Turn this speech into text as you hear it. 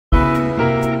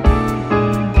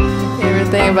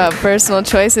about personal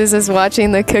choices is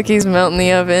watching the cookies melt in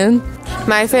the oven.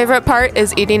 My favorite part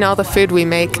is eating all the food we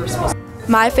make.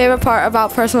 My favorite part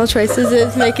about personal choices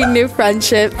is making new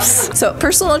friendships. So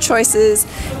personal choices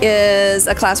is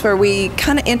a class where we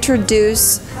kind of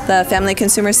introduce the family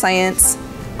consumer science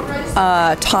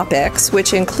topics,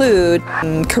 which include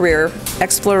career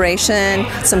exploration,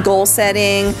 some goal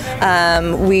setting.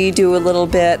 We do a little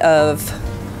bit of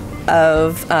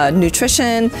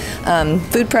nutrition,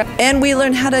 food prep, and we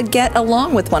learn how to get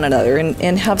along with one another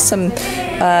and have some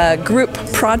group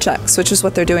projects, which is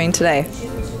what they're doing today.